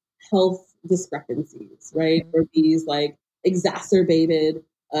health discrepancies, right? Or these like exacerbated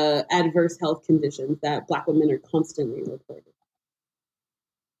adverse health conditions that Black women are constantly reporting.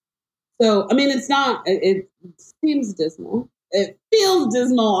 So, I mean, it seems dismal. It feels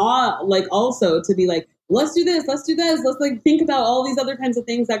dismal, like also to be like, let's do this, let's do this. Let's like think about all these other kinds of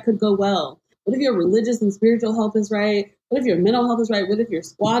things that could go well. What if your religious and spiritual health is right? What if your mental health is right? What if your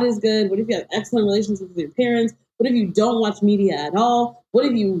squad is good? What if you have excellent relationships with your parents? What if you don't watch media at all? What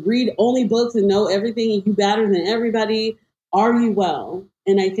if you read only books and know everything and you better than everybody? Are you well?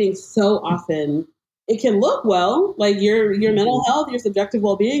 And I think so often it can look well, like your mental health, your subjective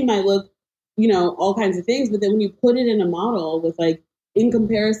well-being might look, all kinds of things. But then when you put it in a model with like in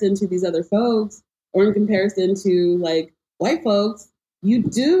comparison to these other folks or in comparison to like white folks, you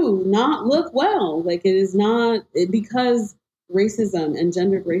do not look well. Like it is not because racism and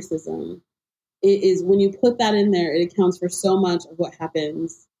gendered racism, it is when you put that in there, it accounts for so much of what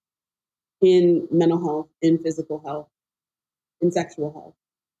happens in mental health, in physical health, in sexual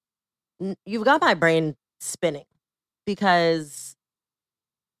health. You've got my brain spinning because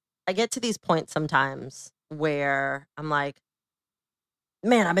I get to these points sometimes where I'm like,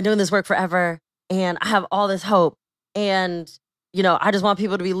 man, I've been doing this work forever and I have all this hope and, I just want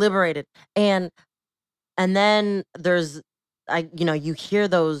people to be liberated. And then there's, you hear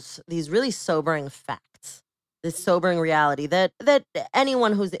these really sobering facts, this sobering reality that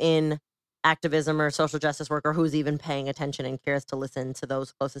anyone who's in activism or social justice work or who's even paying attention and cares to listen to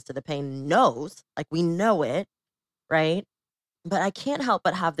those closest to the pain knows, like we know it, right? But I can't help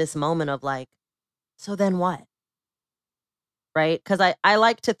but have this moment of like, so then what? Right? Because I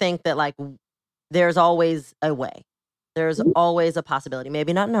like to think that like there's always a way. There's always a possibility.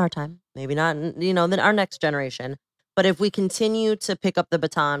 Maybe not in our time. Maybe not in, our next generation. But if we continue to pick up the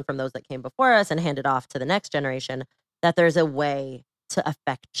baton from those that came before us and hand it off to the next generation, that there's a way to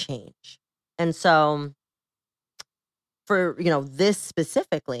affect change. And so for, this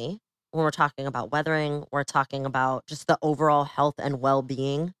specifically, when we're talking about weathering, we're talking about just the overall health and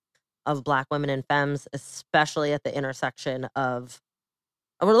well-being of Black women and femmes, especially at the intersection of,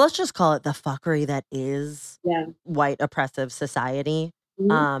 well, let's just call it the fuckery that is white oppressive society,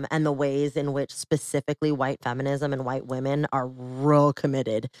 and the ways in which specifically white feminism and white women are real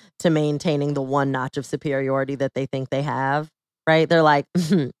committed to maintaining the one notch of superiority that they think they have, right? They're like,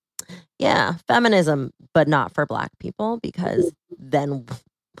 yeah, feminism, but not for Black people, because then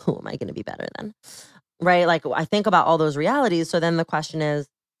who am I going to be better than? Right? Like I think about all those realities. So then the question is,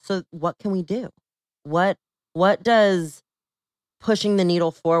 so what can we do? What does pushing the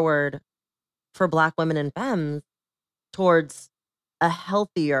needle forward for Black women and femmes towards a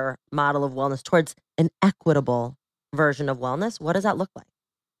healthier model of wellness, towards an equitable version of wellness, what does that look like?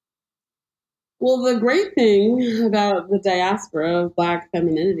 Well, the great thing about the diaspora of Black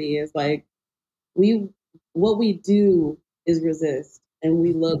femininity is like what we do is resist, and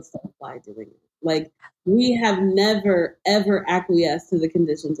we look self-fly doing it. Like we have never, ever acquiesced to the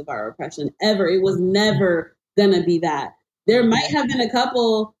conditions of our oppression, ever. It was never gonna be that. There might have been a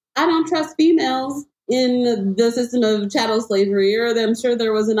couple, I don't trust females in the system of chattel slavery, or I'm sure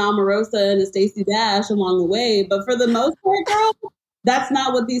there was an Omarosa and a Stacey Dash along the way. But for the most part, girl, that's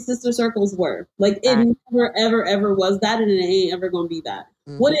not what these sister circles were. Like it never, ever, ever was that, and it ain't ever gonna be that.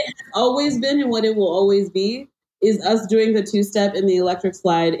 What it has always been and what it will always be is us doing the two-step and the electric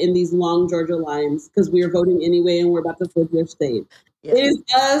slide in these long Georgia lines because we are voting anyway and we're about to flip your state. Yeah. It is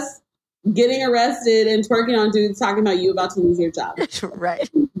us getting arrested and twerking on dudes talking about you about to lose your job. Right.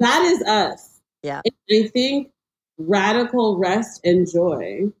 That is us. Yeah. And I think radical rest and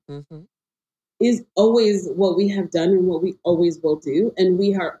joy is always what we have done and what we always will do. And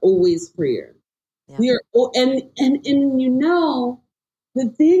we are always freer. Yeah. We are, and the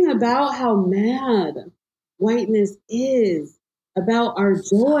thing about how mad whiteness is about our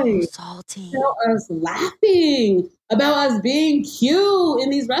joy, so salty, about us laughing, about us being cute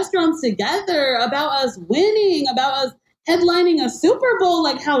in these restaurants together, about us winning, about us headlining a Super Bowl.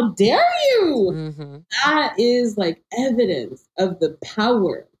 Like, how dare you? That is like evidence of the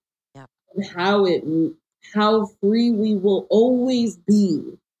power, and how free we will always be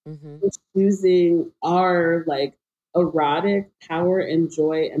choosing our like erotic power and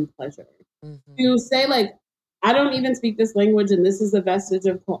joy and pleasure. To say like, I don't even speak this language and this is a vestige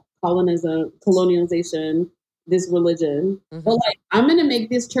of colonialization, this religion. But like, I'm going to make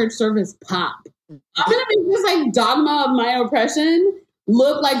this church service pop. I'm going to make this like dogma of my oppression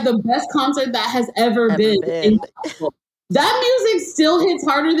look like the best concert that has ever been. That music still hits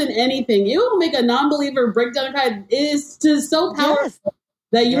harder than anything. It will make a non-believer break down and cry. It is just so powerful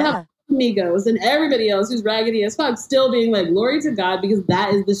that you have amigos and everybody else who's raggedy as fuck still being like, glory to God, because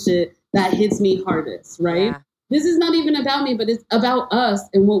that is the shit that hits me hardest, right? Yeah. This is not even about me, but it's about us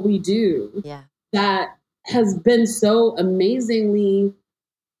and what we do. Yeah. That has been so amazingly...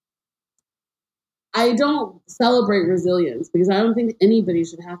 I don't celebrate resilience because I don't think anybody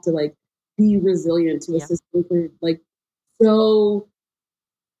should have to like be resilient to a system for like so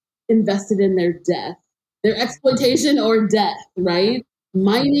invested in their death, their exploitation or death, right?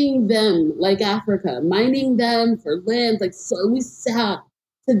 Mining them like Africa, mining them for land, like so we sat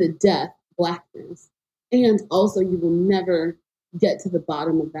to the death, blackness. And also you will never get to the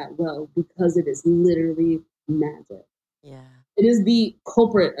bottom of that well because it is literally magic. Yeah. It is the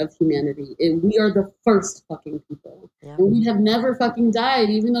culprit of humanity. We are the first fucking people. Yeah. And we have never fucking died,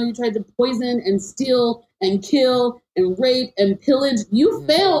 even though you tried to poison and steal and kill and rape and pillage. You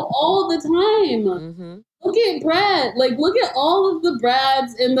fail all the time. Look at Brad. Like, look at all of the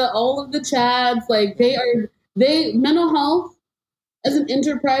Brads and all of the Chads. Like, mental health as an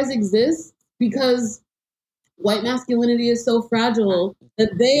enterprise exists because white masculinity is so fragile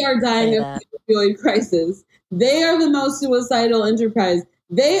that they are dying of the opioid crisis. They are the most suicidal enterprise.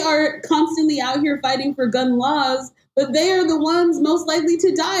 They are constantly out here fighting for gun laws, but they are the ones most likely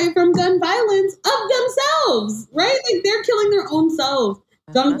to die from gun violence of themselves, right? Like they're killing their own selves.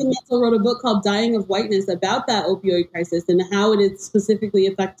 Jonathan Metzl wrote a book called Dying of Whiteness about that opioid crisis and how it is specifically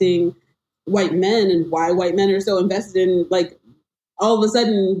affecting white men and why white men are so invested in like all of a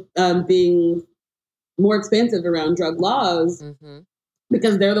sudden being more expansive around drug laws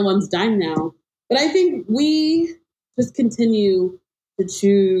because they're the ones dying now. But I think we just continue to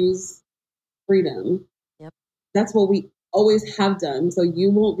choose freedom. Yep. That's what we always have done. So you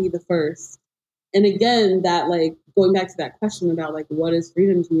won't be the first. And again, that like going back to that question about like, what is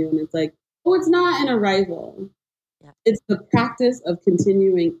freedom to you? And it's like, oh, it's not an arrival. Yep. It's the practice of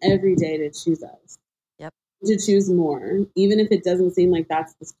continuing every day to choose us. Yep. To choose more, even if it doesn't seem like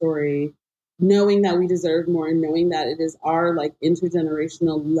that's the story. Knowing that we deserve more and knowing that it is our like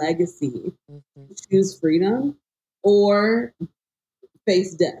intergenerational legacy to choose freedom or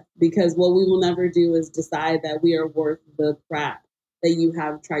face death, because what we will never do is decide that we are worth the crap that you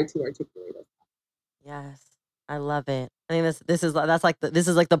have tried to articulate us. Yes, I love it. I think this is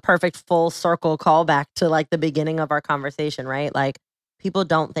like the perfect full circle callback to like the beginning of our conversation, right? Like people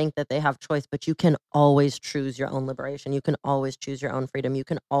don't think that they have choice, but you can always choose your own liberation. You can always choose your own freedom. You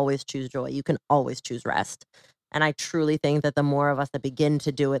can always choose joy. You can always choose rest. And I truly think that the more of us that begin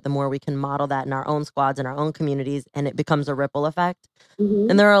to do it, the more we can model that in our own squads, in our own communities, and it becomes a ripple effect.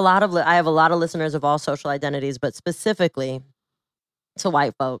 And there are I have a lot of listeners of all social identities, but specifically to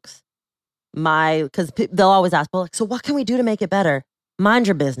white folks. Because they'll always ask, well, like, so what can we do to make it better? Mind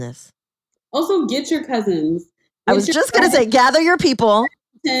your business. Also, get your cousins. I was just going to say, gather your people.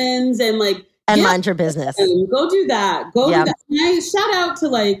 And like, and mind your business. Go do that. Do that. And I shout out to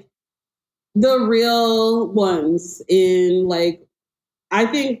like the real ones in like, I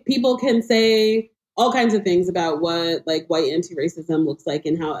think people can say all kinds of things about what like white anti-racism looks like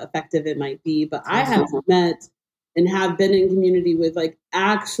and how effective it might be. But I have met and have been in community with like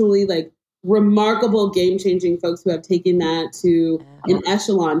actually like remarkable game-changing folks who have taken that to an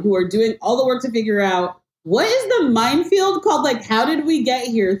echelon, who are doing all the work to figure out what is the minefield called? Like, how did we get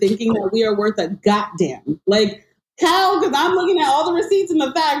here thinking that we are worth a goddamn? Like, how? Because I'm looking at all the receipts and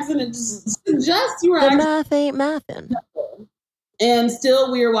the facts, and it just suggests you are the math ain't mathin'. And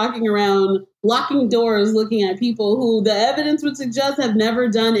still we are walking around, locking doors, looking at people who the evidence would suggest have never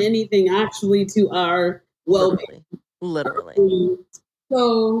done anything actually to our well-being. Literally.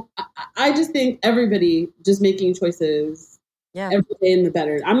 So I just think everybody just making choices every day in the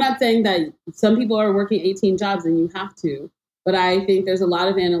better. I'm not saying that some people are working 18 jobs and you have to, but I think there's a lot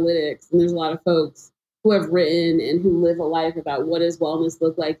of analytics and there's a lot of folks who have written and who live a life about what does wellness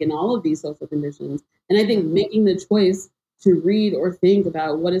look like in all of these social conditions. And I think making the choice to read or think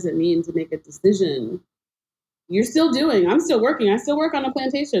about what does it mean to make a decision, you're still doing. I'm still working. I still work on a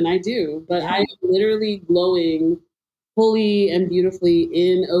plantation. I do, but I'm literally glowing fully and beautifully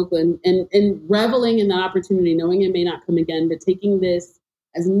in Oakland and reveling in the opportunity, knowing it may not come again, but taking this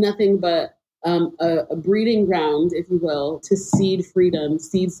as nothing but a breeding ground, if you will, to seed freedom,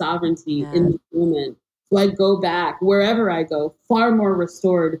 seed sovereignty in the moment. So I go back wherever I go, far more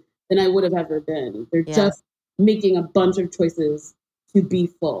restored than I would have ever been. They're just making a bunch of choices to be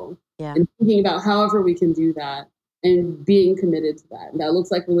full and thinking about however we can do that and being committed to that. And that looks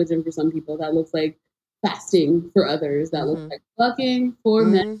like religion for some people. That looks like fasting for others. That looks like fucking for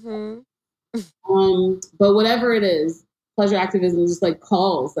men. But whatever it is, pleasure activism just like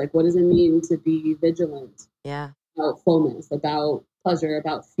calls, like, what does it mean to be vigilant? About fullness, about pleasure,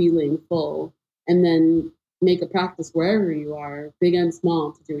 about feeling full, and then make a practice wherever you are, big and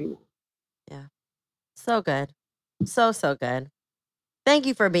small, to doing that. Yeah. So good. So good. Thank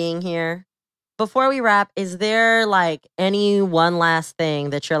you for being here. Before we wrap, is there like any one last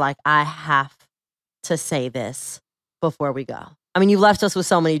thing that you're like, I have to say this before we go? I mean, you've left us with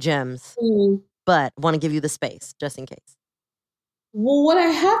so many gems, Mm. but want to give you the space just in case. Well, what I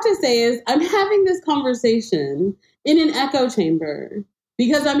have to say is I'm having this conversation in an echo chamber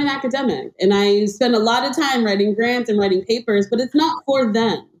because I'm an academic and I spend a lot of time writing grants and writing papers, but it's not for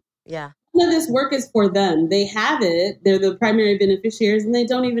them. Yeah. None of this work is for them. They have it. They're the primary beneficiaries and they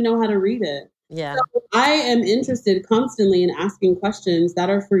don't even know how to read it. Yeah. So I am interested constantly in asking questions that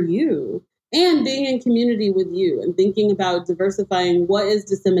are for you and being in community with you and thinking about diversifying what is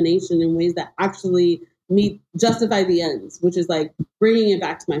dissemination in ways that actually justify the ends, which is like bringing it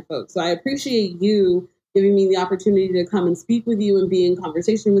back to my folks. So I appreciate you giving me the opportunity to come and speak with you and be in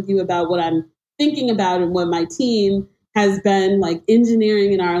conversation with you about what I'm thinking about and what my team has been like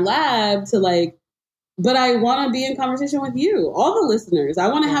engineering in our lab to like, but I want to be in conversation with you, all the listeners. I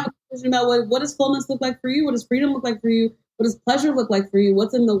want to have a conversation about what does fullness look like for you? What does freedom look like for you? What does pleasure look like for you?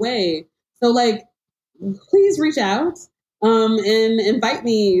 What's in the way? So like, please reach out and invite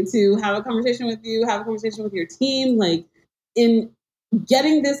me to have a conversation with you, have a conversation with your team. Like in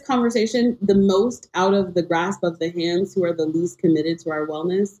getting this conversation the most out of the grasp of the hands who are the least committed to our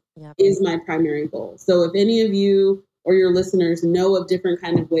wellness is my primary goal. So if any of you or your listeners know of different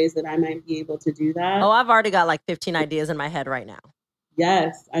kind of ways that I might be able to do that. Oh, I've already got like 15 ideas in my head right now.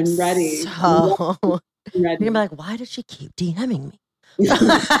 Yes, I'm ready. So I'm ready. You're gonna be like, why does she keep DMing me?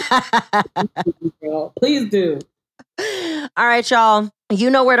 Please do. All right, y'all. You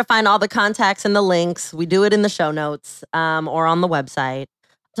know where to find all the contacts and the links. We do it in the show notes or on the website.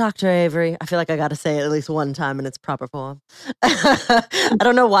 Dr. Avery. I feel like I got to say it at least one time in its proper form. I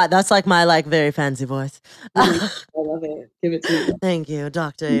don't know why. That's like my like very fancy voice. I love it. Give it to me. Thank you,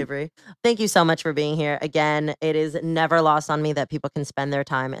 Dr. Avery. Thank you so much for being here. Again, it is never lost on me that people can spend their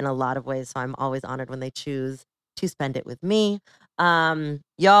time in a lot of ways. So I'm always honored when they choose to spend it with me.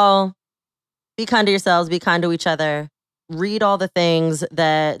 Y'all, be kind to yourselves. Be kind to each other. Read all the things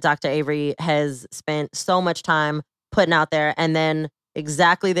that Dr. Avery has spent so much time putting out there. And then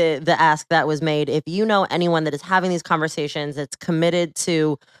exactly the ask that was made. If you know anyone that is having these conversations, that's committed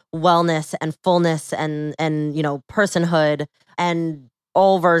to wellness and fullness and you know, personhood and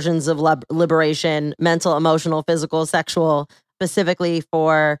all versions of liberation, mental, emotional, physical, sexual, specifically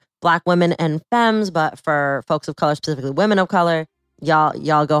for Black women and femmes, but for folks of color, specifically women of color,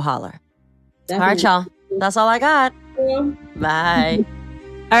 y'all go holler. Definitely. All right, y'all. That's all I got. Bye.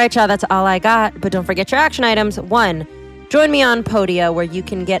 All right, y'all. That's all I got. But don't forget your action items. 1, join me on Podia, where you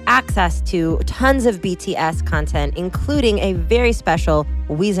can get access to tons of BTS content, including a very special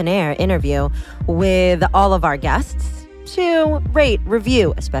Wiesnair interview with all of our guests. 2, rate,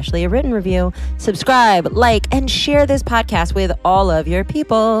 review, especially a written review, subscribe, like, and share this podcast with all of your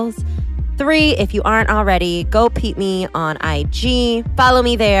peoples. 3, if you aren't already, go peep me on IG, follow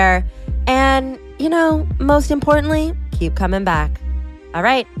me there, and, you know, most importantly, keep coming back. All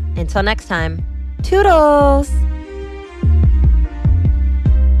right, until next time, toodles!